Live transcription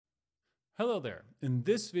Hello there. In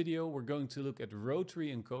this video, we're going to look at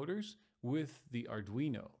rotary encoders with the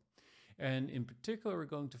Arduino. And in particular, we're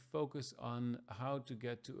going to focus on how to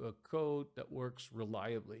get to a code that works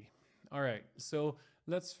reliably. All right, so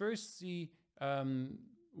let's first see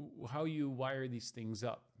how you wire these things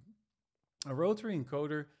up. A rotary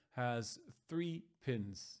encoder has 3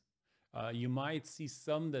 pins. You might see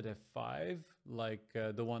some that have 5, like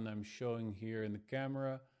the one I'm showing here in the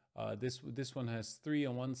camera. This one has 3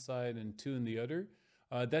 on one side and 2 on the other.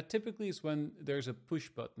 That typically is when there's a push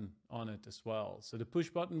button on it as well. So the push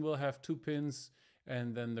button will have 2 pins,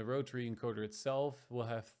 and then the rotary encoder itself will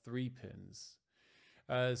have 3 pins.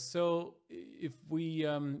 So if we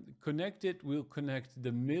connect it, we'll connect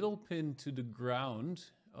the middle pin to the ground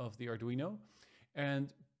of the Arduino,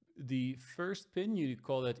 and the first pin, you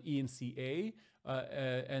call that ENC-A,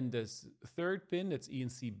 and this third pin, that's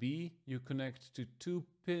ENC-B, you connect to 2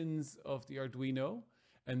 pins of the Arduino,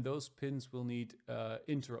 and those pins will need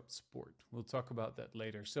interrupt support. We'll talk about that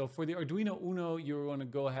later. So for the Arduino Uno, you want to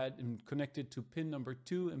go ahead and connect it to pin number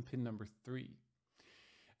 2 and pin number 3.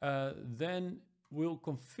 Then we'll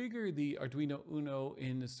configure the Arduino Uno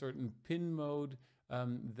in a certain pin mode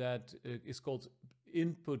that is called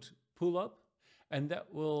input pull-up. And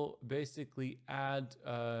that will basically add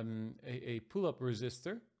a pull-up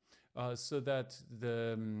resistor so that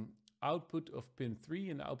the output of pin 3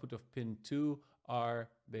 and the output of pin 2 are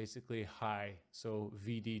basically high, so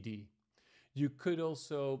VDD. You could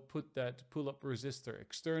also put that pull-up resistor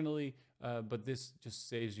externally, but this just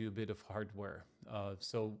saves you a bit of hardware.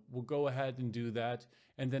 So we'll go ahead and do that.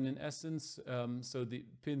 And then in essence, so the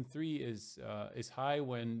pin 3 is high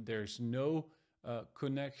when there's no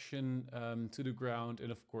connection to the ground,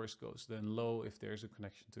 and of course goes then low if there's a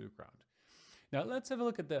connection to the ground. Now let's have a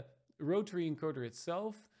look at the rotary encoder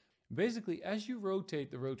itself. Basically, as you rotate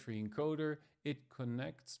the rotary encoder, it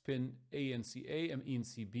connects pin ENC-A and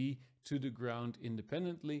ENC-B to the ground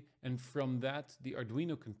independently, and from that the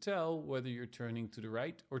Arduino can tell whether you're turning to the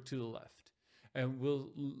right or to the left. And we'll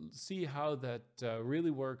see how that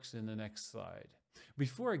really works in the next slide.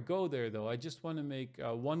 Before I go there, though, I just want to make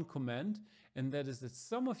one comment, and that is that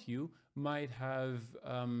some of you might have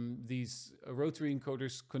these rotary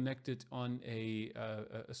encoders connected on a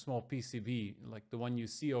small PCB, like the one you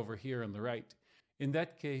see over here on the right. In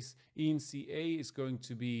that case, ENC-A is going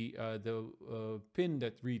to be the pin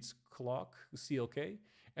that reads clock, CLK,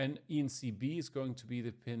 and ENC-B is going to be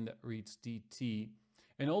the pin that reads DT.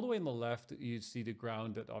 And all the way on the left, you see the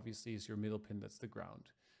ground. That obviously is your middle pin, that's the ground.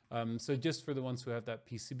 So just for the ones who have that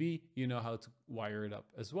PCB, you know how to wire it up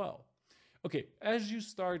as well. Okay, as you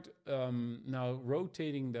start now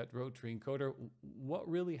rotating that rotary encoder, what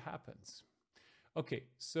really happens? Okay,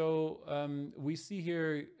 so we see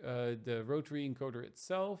here the rotary encoder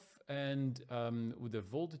itself and with the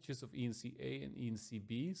voltages of ENC-A and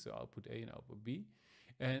ENC-B, so output A and output B.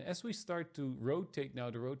 And as we start to rotate now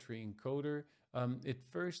the rotary encoder, it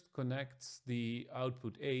first connects the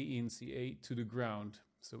output A, ENC-A, to the ground.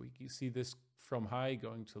 So we can see this from high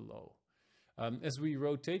going to low. As we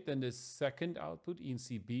rotate, then the second output,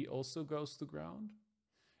 ENC-B, also goes to ground.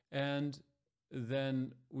 And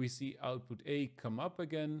then we see output A come up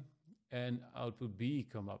again and output B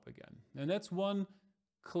come up again. And that's one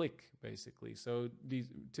click, basically. So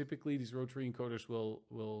typically these rotary encoders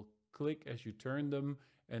will click as you turn them.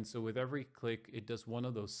 And so with every click, it does one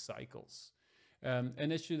of those cycles.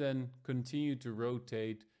 And as you then continue to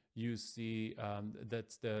rotate, you see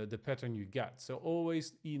that's the pattern you get. So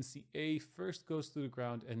always ENC-A first goes to the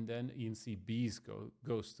ground, and then ENC-B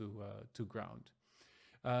goes to ground.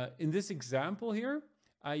 In this example here,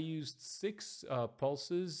 I used 6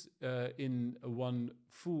 pulses in one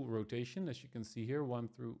full rotation, as you can see here, 1,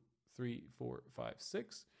 2, 3, 4, 5,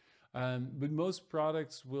 6. But most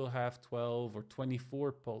products will have 12 or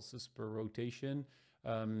 24 pulses per rotation.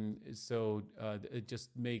 So it just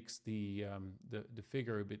makes the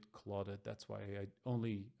figure a bit clotted. That's why I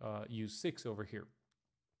only use 6 over here.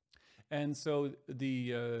 And so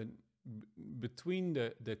between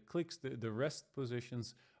the clicks, the rest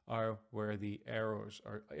positions are where the arrows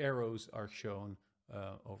are shown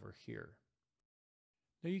over here.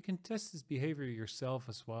 Now you can test this behavior yourself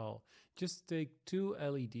as well. Just take 2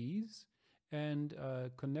 LEDs and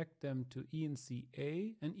connect them to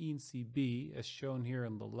ENC-A and ENC-B as shown here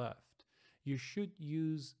on the left. You should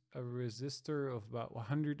use a resistor of about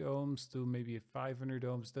 100 ohms to maybe 500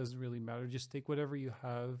 ohms, doesn't really matter. Just take whatever you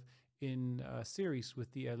have in series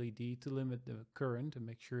with the LED to limit the current and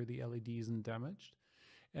make sure the LED isn't damaged.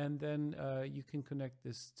 And then you can connect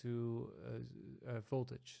this to a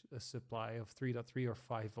voltage, a supply of 3.3 or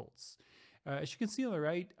 5 volts. As you can see on the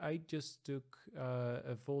right, I just took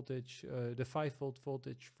a voltage, the 5-volt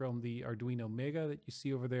voltage from the Arduino Mega that you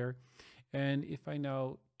see over there. And if I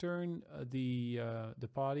now turn the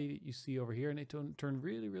body that you see over here, and I turn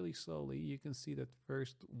really, really slowly, you can see that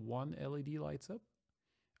first one LED lights up,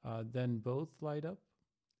 then both light up,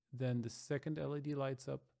 then the second LED lights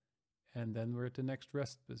up, and then we're at the next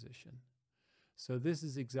rest position. So this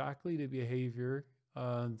is exactly the behavior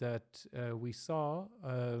that we saw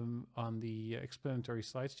on the explanatory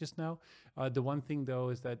slides just now. The one thing though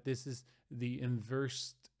is that this is the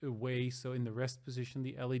inverse way. So in the rest position,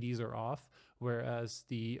 the LEDs are off, whereas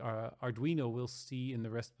the Arduino will see in the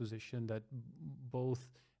rest position that both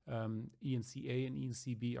ENC-A and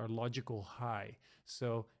ENC-B are logical high.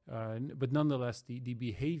 So, but nonetheless, the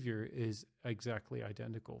behavior is exactly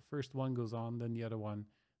identical. First one goes on, then the other one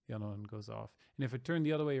goes off. And if I turn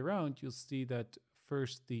the other way around, you'll see that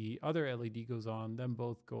first the other LED goes on, then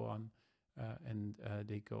both go on, and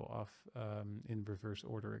they go off in reverse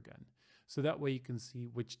order again. So that way you can see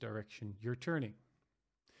which direction you're turning.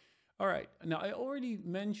 All right, now I already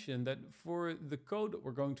mentioned that for the code that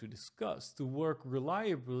we're going to discuss to work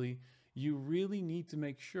reliably, you really need to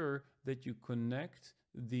make sure that you connect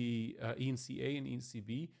the ENC-A and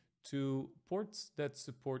ENC-B to ports that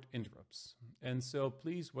support interrupts. And so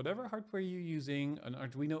please, whatever hardware you're using, an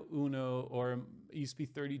Arduino Uno or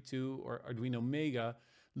ESP32 or Arduino Mega,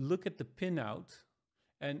 look at the pinout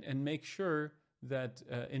and make sure that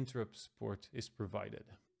interrupt support is provided.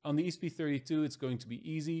 On the ESP32, it's going to be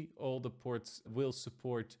easy. All the ports will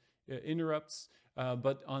support interrupts,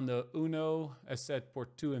 but on the Uno, as said,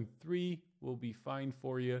 port 2 and 3 will be fine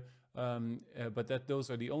for you. But those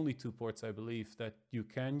are the only two ports, I believe, that you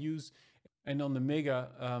can use. And on the Mega,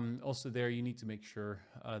 also there you need to make sure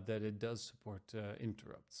that it does support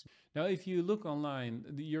interrupts. Now, if you look online,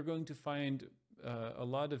 you're going to find a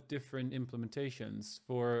lot of different implementations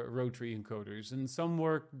for rotary encoders, and some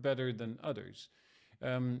work better than others.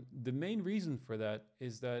 The main reason for that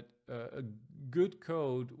is that a good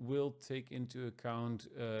code will take into account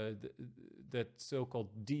that so-called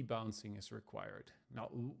debouncing is required. Now,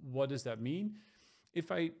 what does that mean?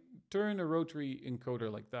 If I turn a rotary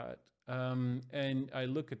encoder like that, and I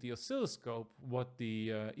look at the oscilloscope, what the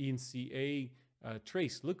ENC-A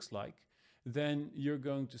trace looks like, then you're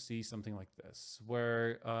going to see something like this,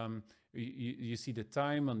 where you see the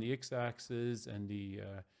time on the x-axis and the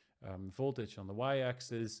voltage on the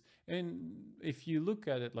y-axis. And if you look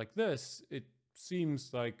at it like this, it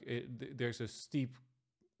seems like there's a steep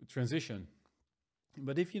transition.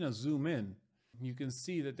 But if you now zoom in, you can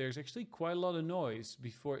see that there's actually quite a lot of noise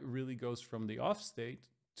before it really goes from the off state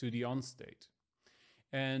to the on state.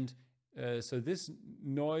 And so this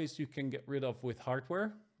noise you can get rid of with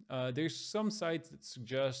hardware. There's some sites that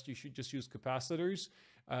suggest you should just use capacitors,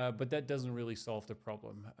 but that doesn't really solve the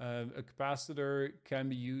problem. A capacitor can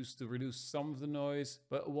be used to reduce some of the noise,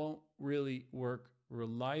 but it won't really work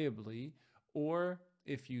reliably. Or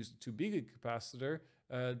if you use too big a capacitor,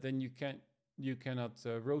 then you cannot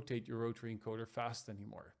rotate your rotary encoder fast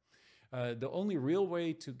anymore. The only real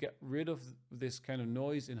way to get rid of this kind of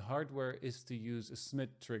noise in hardware is to use a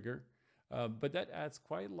Smith trigger, but that adds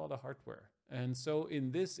quite a lot of hardware. And so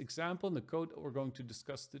in this example, in the code that we're going to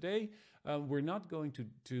discuss today, we're not going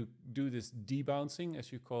to do this debouncing,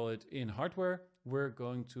 as you call it, in hardware. We're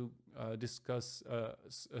going to discuss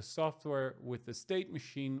a software with a state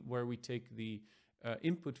machine where we take the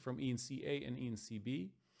input from ENC-A and ENC-B,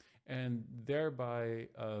 and thereby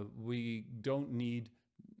we don't need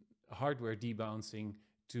hardware debouncing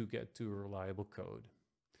to get to a reliable code.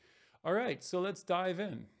 All right, so let's dive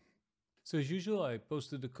in. So as usual, I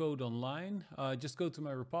posted the code online. Just go to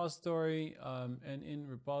my repository, and in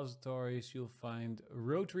repositories, you'll find a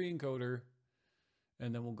rotary encoder,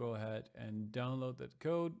 and then we'll go ahead and download that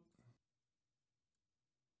code.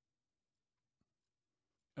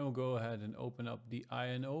 And we'll go ahead and open up the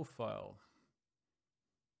INO file.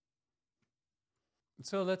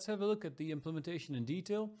 So let's have a look at the implementation in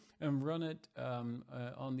detail and run it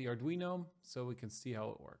on the Arduino so we can see how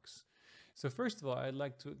it works. So first of all, I'd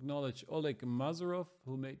like to acknowledge Oleg Mazarov,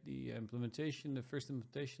 who made the implementation, the first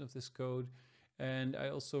implementation of this code. And I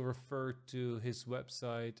also refer to his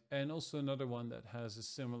website and also another one that has a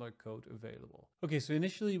similar code available. Okay, so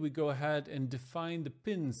initially we go ahead and define the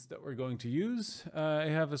pins that we're going to use. I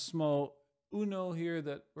have a small Uno here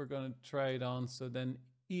that we're going to try it on. So then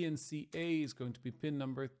ENC-A is going to be pin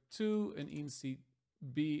number 2 and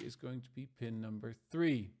ENC-B is going to be pin number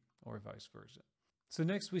 3, or vice versa. So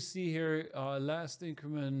next we see here last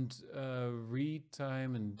increment read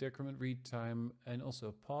time and decrement read time and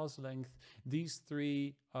also pause length. These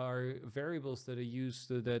three are variables that are used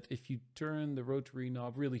so that if you turn the rotary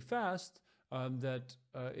knob really fast, that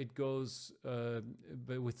it goes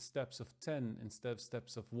with steps of 10 instead of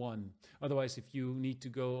steps of 1. Otherwise, if you need to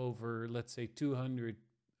go over, let's say, 200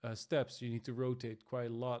 steps, you need to rotate quite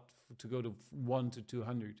a lot to go to 1 to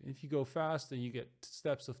 200. If you go fast and you get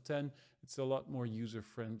steps of 10, it's a lot more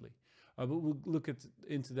user-friendly. But we'll look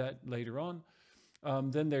into that later on.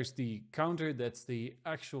 Then there's the counter. That's the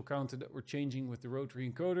actual counter that we're changing with the rotary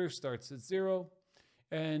encoder. Starts at 0,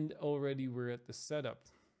 and already we're at the setup.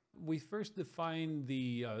 We first define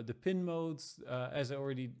the pin modes. As I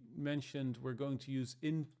already mentioned, we're going to use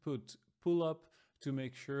input pull-up to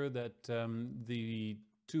make sure that the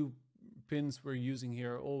two pins we're using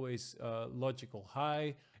here are always logical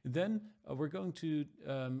high. Then we're going to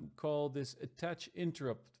call this attach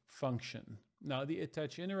interrupt function. Now the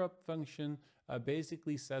attach interrupt function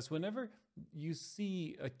basically says whenever you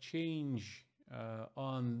see a change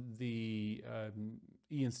on the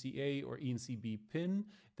ENCA or ENCB pin,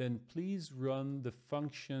 then please run the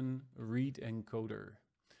function read encoder.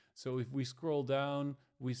 So if we scroll down,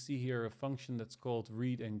 we see here a function that's called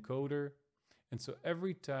read encoder. And so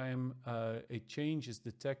every time a change is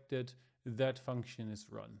detected, that function is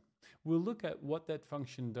run. We'll look at what that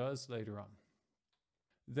function does later on.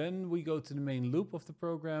 Then we go to the main loop of the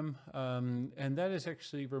program, and that is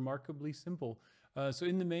actually remarkably simple. So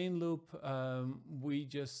in the main loop, we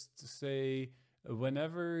just say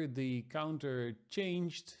whenever the counter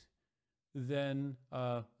changed, then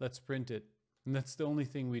let's print it. And that's the only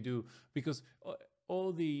thing we do, because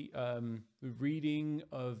all the reading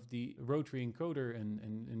of the rotary encoder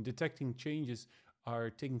and detecting changes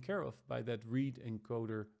are taken care of by that read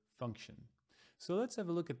encoder function. So let's have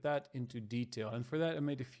a look at that into detail. And for that, I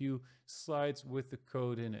made a few slides with the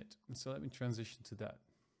code in it. And so let me transition to that.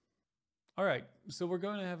 All right, so we're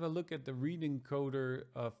going to have a look at the read encoder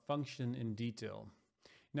function in detail.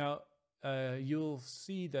 Now, you'll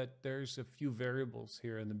see that there's a few variables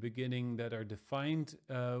here in the beginning that are defined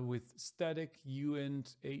with static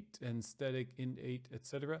uint8 and static int8,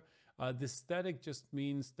 etc. The static just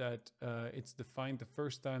means that it's defined the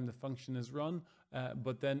first time the function is run,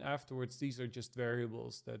 but then afterwards these are just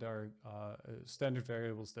variables that are standard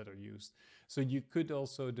variables that are used. So you could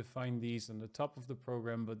also define these on the top of the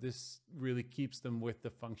program, but this really keeps them with the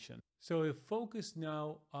function. So we focus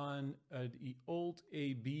now on the old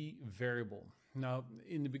AB variable. Now,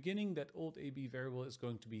 in the beginning, that old AB variable is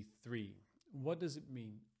going to be 3. What does it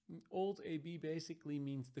mean? Old AB basically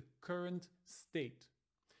means the current state.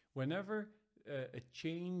 Whenever a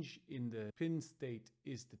change in the pin state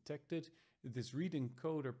is detected, this read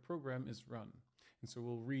encoder program is run. And so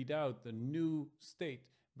we'll read out the new state.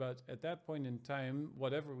 But at that point in time,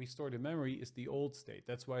 whatever we stored in memory is the old state.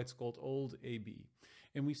 That's why it's called old AB.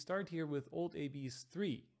 And we start here with old AB is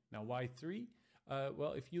 3. Now, why 3?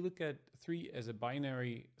 Well, if you look at 3 as a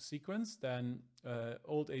binary sequence, then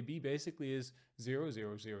old AB basically is 0,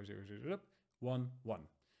 0, 0, 0, 0, 1, 1.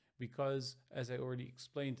 Because, as I already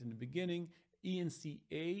explained in the beginning,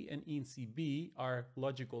 ENCA and ENCB are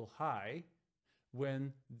logical high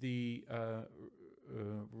when the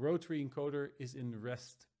rotary encoder is in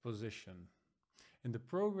rest position. And the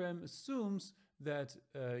program assumes that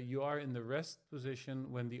you are in the rest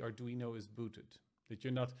position when the Arduino is booted, that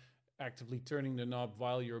you're not actively turning the knob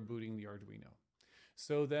while you're booting the Arduino.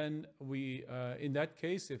 So then we, in that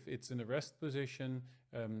case, if it's in a rest position,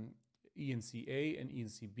 ENCA and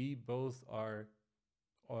ENCB both are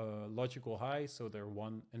logical high, so they're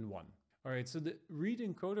 1 and 1. All right, so the read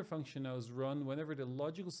encoder function now is run whenever the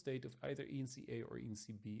logical state of either ENCA or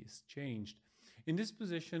ENCB is changed. In this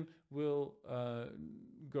position, we'll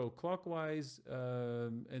go clockwise,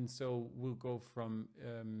 and so we'll go from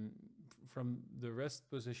the rest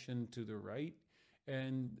position to the right.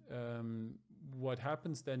 And what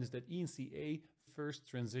happens then is that ENCA first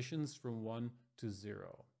transitions from 1 to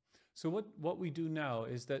 0. So what we do now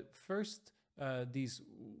is that first these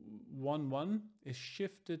 1, 1 is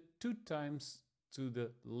shifted 2 times to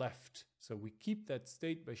the left. So we keep that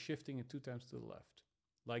state by shifting it 2 times to the left,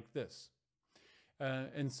 like this.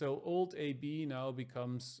 And so old AB now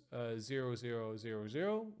becomes 0, 0, 0,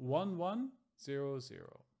 0, 1, 1, 0,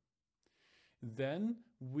 0. Then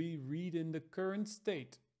we read in the current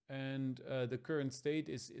state. And the current state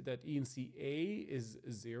is that ENCA is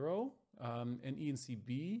 0 and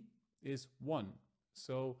ENCB is 1.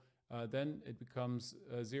 So then it becomes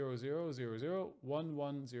 0, 0, 0, 0, 1,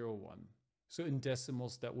 1, 0, 1. So in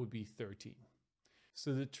decimals, that would be 13.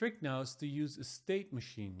 So the trick now is to use a state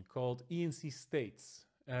machine called enc states.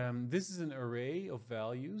 This is an array of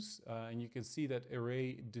values, and you can see that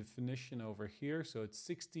array definition over here. So it's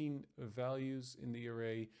 16 values in the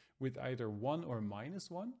array with either 1 or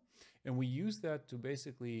 -1. And we use that to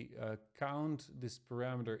basically count this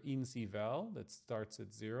parameter enc_val that starts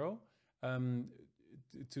at 0,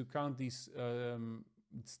 to count these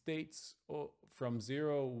states from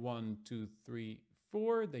 0, 1, 2, 3,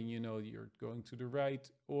 4. Then you know you're going to the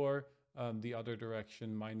right, or the other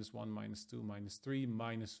direction, -1, -2, -3,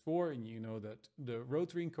 -4, and you know that the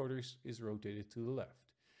rotary encoder is rotated to the left.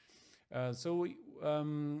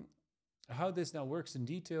 How this now works in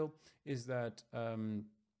detail is that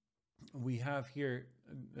we have here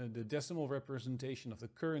the decimal representation of the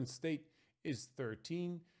current state is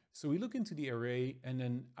 13. So we look into the array, and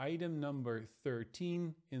then item number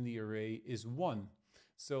 13 in the array is 1.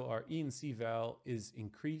 So our enc_val is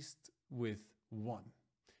increased with 1.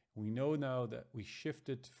 We know now that we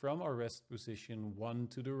shifted from our rest position 1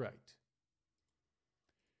 to the right.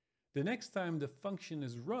 The next time the function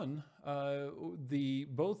is run,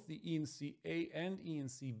 both the enc_a and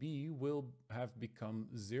enc_b will have become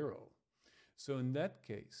 0. So in that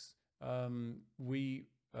case, we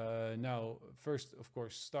now first, of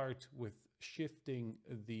course, start with shifting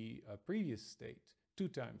the previous state 2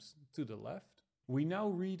 times to the left. We now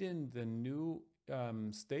read in the new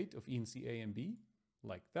state of enc_a and b,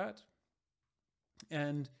 like that.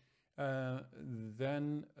 And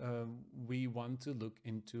then we want to look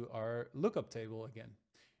into our lookup table again.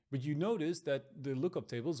 But you notice that the lookup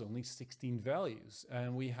table is only 16 values,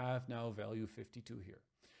 and we have now value 52 here.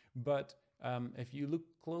 But if you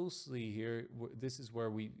look closely here, this is where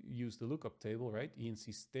we use the lookup table, right?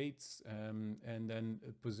 enc states, and then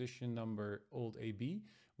position number old AB.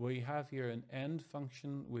 We have here an AND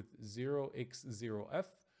function with 0x0f.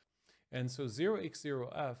 And so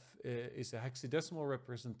 0x0f is a hexadecimal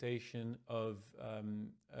representation of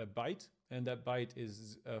a byte, and that byte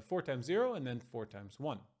is 4 times 0 and then 4 times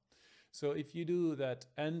 1. So if you do that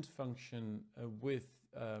AND function with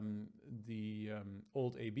the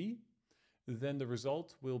old AB, then the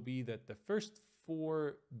result will be that the first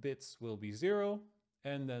 4 bits will be 0,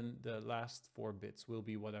 and then the last 4 bits will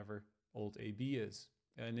be whatever old AB is.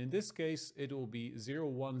 And in this case, it will be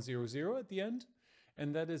 0100 at the end.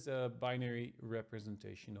 And that is a binary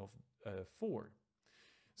representation of 4.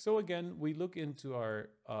 So again, we look into our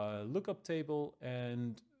lookup table,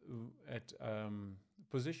 and at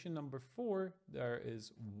position number 4, there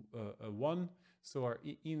is a 1. So our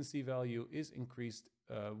enc value is increased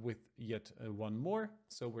with yet 1 more.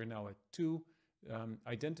 So we're now at 2,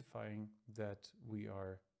 identifying that we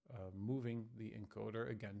are moving the encoder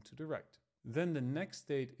again to the right. Then the next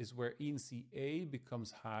state is where enc_a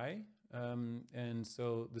becomes high. And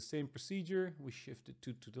so the same procedure, we shift it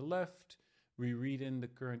to the left, we read in the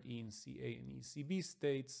current enc_a and enc_b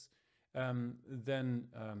states, then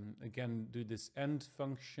again do this AND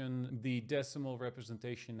function. The decimal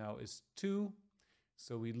representation now is 2,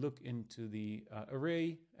 so we look into the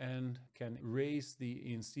array and can raise the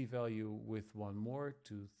enc value with 1 more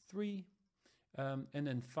to 3. And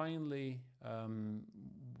then finally,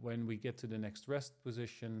 when we get to the next rest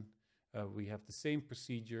position, we have the same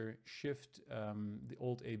procedure, shift the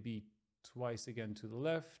old AB twice again to the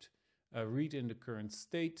left, read in the current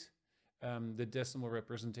state. The decimal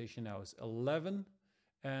representation now is 11,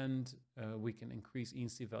 and we can increase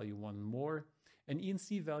enc value 1 more. And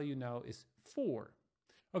enc value now is 4.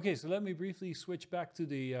 Okay, so let me briefly switch back to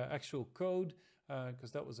the actual code,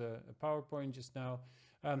 because that was a PowerPoint just now.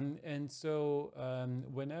 And so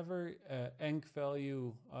whenever enc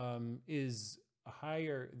value is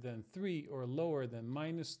higher than 3 or lower than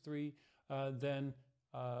 -3, then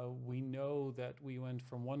we know that we went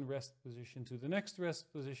from one rest position to the next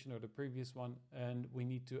rest position or the previous one, and we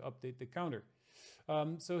need to update the counter.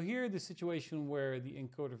 So here the situation where the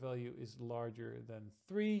encoder value is larger than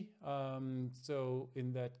 3. So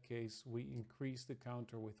in that case, we increase the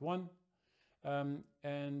counter with 1.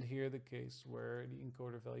 And here the case where the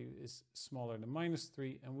encoder value is smaller than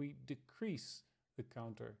 -3, and we decrease the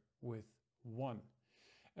counter with 1.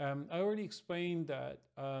 I already explained that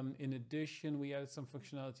in addition, we added some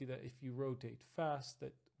functionality that if you rotate fast,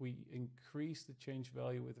 that we increase the change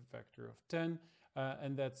value with a factor of 10.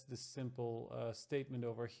 And that's the simple statement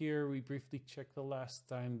over here. We briefly checked the last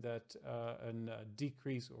time that a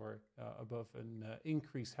decrease or above an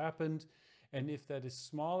increase happened. And if that is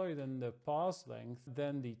smaller than the pause length,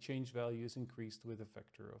 then the change value is increased with a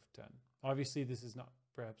factor of 10. Obviously, this is not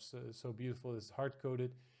perhaps so beautiful. It's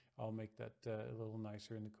hard-coded. I'll make that a little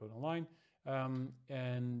nicer in the code online.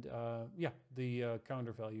 Yeah, the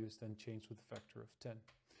counter value is then changed with a factor of 10.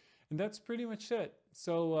 And that's pretty much it.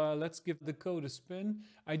 So let's give the code a spin.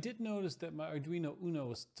 I did notice that my Arduino Uno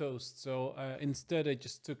was toast. So instead I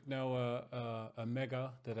just took now a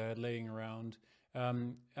Mega that I had laying around.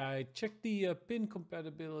 I checked the pin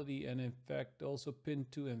compatibility, and in fact also pin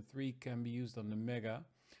 2 and 3 can be used on the Mega.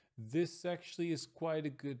 This actually is quite a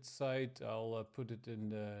good site. I'll put it in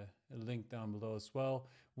the link down below as well,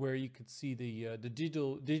 where you could see the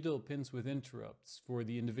digital pins with interrupts for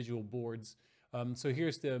the individual boards. So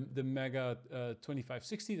here's the Mega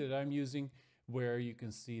 2560 that I'm using, where you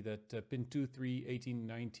can see that pin 2, 3, 18,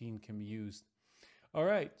 19 can be used. All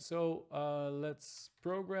right, so let's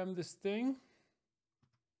program this thing.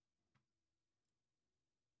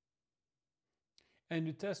 And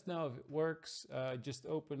to test now if it works, just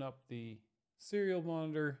open up the serial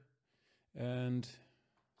monitor. And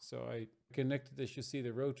so I connected, as you see,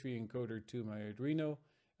 the Rotary Encoder to my Arduino.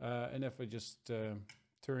 And if I just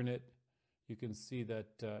turn it, you can see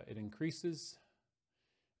that it increases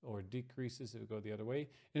or decreases if we go the other way.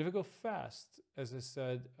 And if I go fast, as I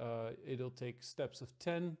said, it'll take steps of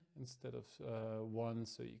 10 instead of 1.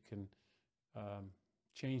 So you can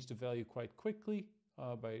change the value quite quickly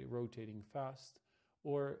by rotating fast,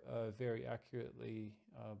 or very accurately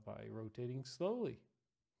by rotating slowly.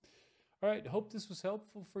 All right, hope this was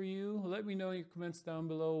helpful for you. Let me know in your comments down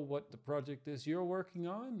below what the project is you're working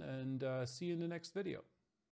on, and see you in the next video.